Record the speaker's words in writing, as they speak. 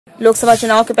लोकसभा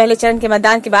चुनाव के पहले चरण के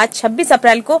मतदान के बाद 26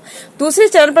 अप्रैल को दूसरे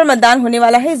चरण पर मतदान होने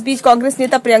वाला है। इस बीच कांग्रेस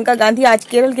नेता प्रियंका गांधी आज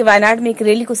केरल के वायनाड में एक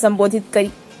रैली को संबोधित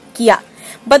किया।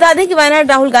 बता दें कि वायनाड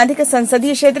राहुल गांधी का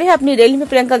संसदीय क्षेत्र है। अपनी रैली में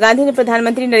प्रियंका गांधी ने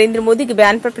प्रधानमंत्री नरेंद्र मोदी के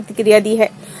बयान पर प्रतिक्रिया दी है।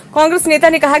 कांग्रेस नेता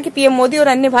ने कहा कि पीएम मोदी और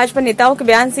अन्य भाजपा नेताओं के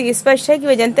बयान से ये स्पष्ट है कि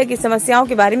वे जनता की समस्याओं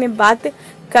के बारे में बात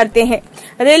करते हैं।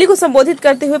 रैली को संबोधित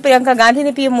करते हुए प्रियंका गांधी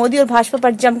ने पीएम मोदी और भाजपा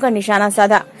पर जमकर निशाना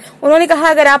साधा। उन्होंने कहा,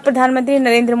 अगर आप प्रधानमंत्री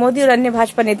नरेंद्र मोदी और अन्य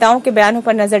भाजपा नेताओं के बयानों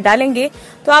पर नजर डालेंगे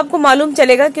तो आपको मालूम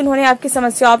चलेगा कि उन्होंने आपकी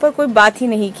समस्याओं पर कोई बात ही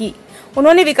नहीं की।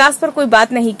 उन्होंने विकास पर कोई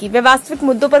बात नहीं की। वे वास्तविक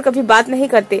मुद्दों पर कभी बात नहीं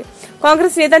करते।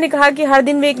 कांग्रेस नेता ने कहा कि हर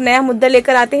दिन वे एक नया मुद्दा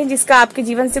लेकर आते हैं जिसका आपके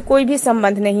जीवन से कोई भी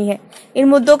संबंध नहीं है। इन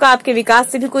मुद्दों का आपके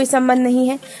विकास से भी कोई संबंध नहीं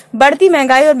है। बढ़ती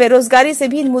महंगाई और बेरोजगारी से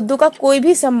भी इन मुद्दों का कोई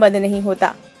भी संबंध नहीं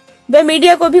होता। वे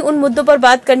मीडिया को भी उन मुद्दों पर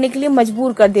बात करने के लिए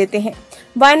मजबूर कर देते हैं।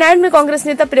 वायनाड में कांग्रेस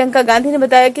नेता प्रियंका गांधी ने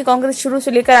बताया कि कांग्रेस शुरू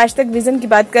से लेकर आज तक विजन की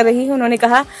बात कर रही है। उन्होंने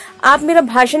कहा, आप मेरा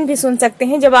भाषण भी सुन सकते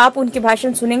हैं। जब आप उनके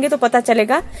भाषण सुनेंगे तो पता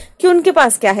चलेगा कि उनके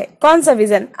पास क्या है, कौन सा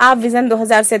विजन। आप विजन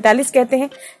 2047 कहते हैं,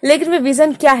 लेकिन वे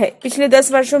विजन क्या है? पिछले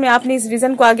 10 वर्षों में आपने इस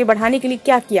विजन को आगे बढ़ाने के लिए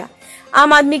क्या किया?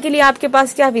 आम आदमी के लिए आपके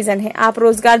पास क्या विजन है? आप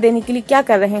रोजगार देने के लिए क्या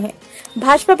कर रहे हैं?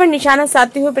 भाजपा पर निशाना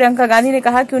साधते हुए प्रियंका गांधी ने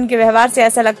कहा कि उनके व्यवहार से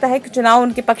ऐसा लगता है कि चुनाव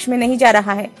उनके पक्ष में नहीं जा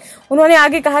रहा है। उन्होंने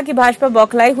आगे कहा कि भाजपा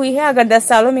बौखलाई हुई है। अगर 10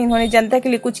 सालों में इन्होंने जनता के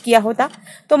लिए कुछ किया होता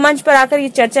तो मंच पर आकर ये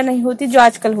चर्चा नहीं होती जो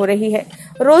आजकल हो रही है।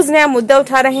 रोज नया मुद्दा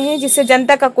उठा रहे हैं जिससे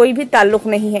जनता का कोई भी ताल्लुक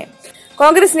नहीं है।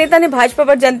 कांग्रेस नेता ने भाजपा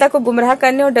पर जनता को गुमराह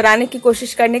करने और डराने की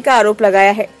कोशिश करने का आरोप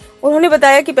लगाया है। उन्होंने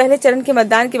बताया कि पहले चरण के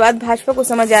मतदान के बाद भाजपा को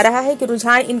समझ आ रहा है कि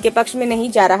रुझान इनके पक्ष में नहीं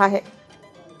जा रहा है।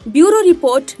 ब्यूरो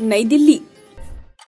रिपोर्ट, नई दिल्ली।